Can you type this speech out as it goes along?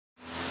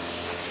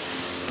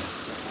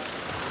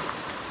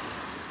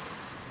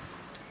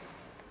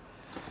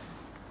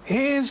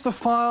Here's the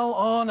file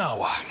on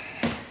Awa.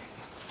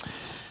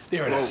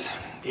 There it is.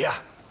 Yeah.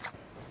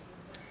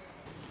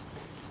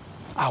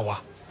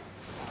 Awa.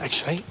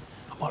 Actually,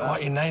 I might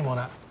write your name on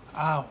it.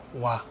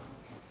 Awa.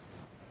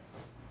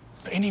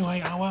 But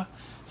anyway, Awa,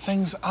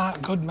 things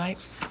aren't good, mate.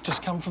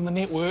 Just come from the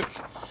network.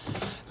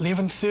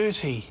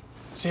 11:30,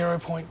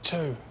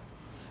 0.2.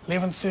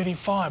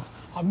 11:35,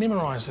 I've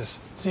memorised this,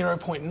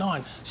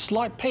 0.9.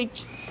 Slight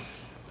peak,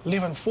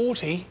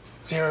 11:40,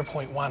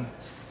 0.1.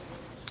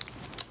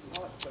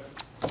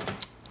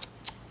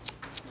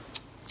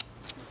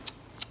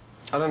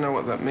 I don't know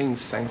what that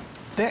means, Thane.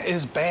 That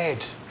is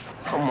bad.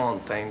 Come on,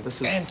 Thane,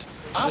 this is... And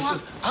Awa,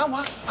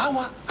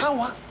 Awa.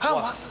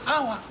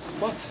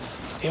 What?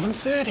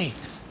 11:30,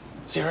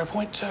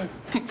 0.2.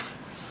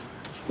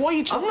 Why are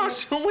you talking? I'm not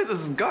sure where this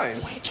is going.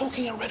 Why are you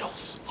talking in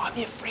riddles? I'm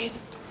your friend.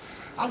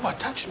 Awa,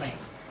 touch me.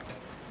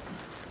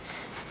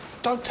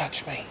 Don't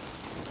touch me.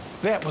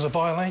 That was a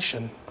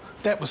violation.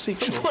 That was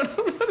sexual.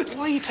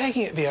 Why are you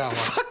taking it there, Awa? What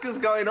the fuck is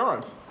going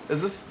on?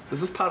 Is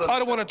this part of... I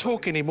don't want to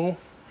talk anymore.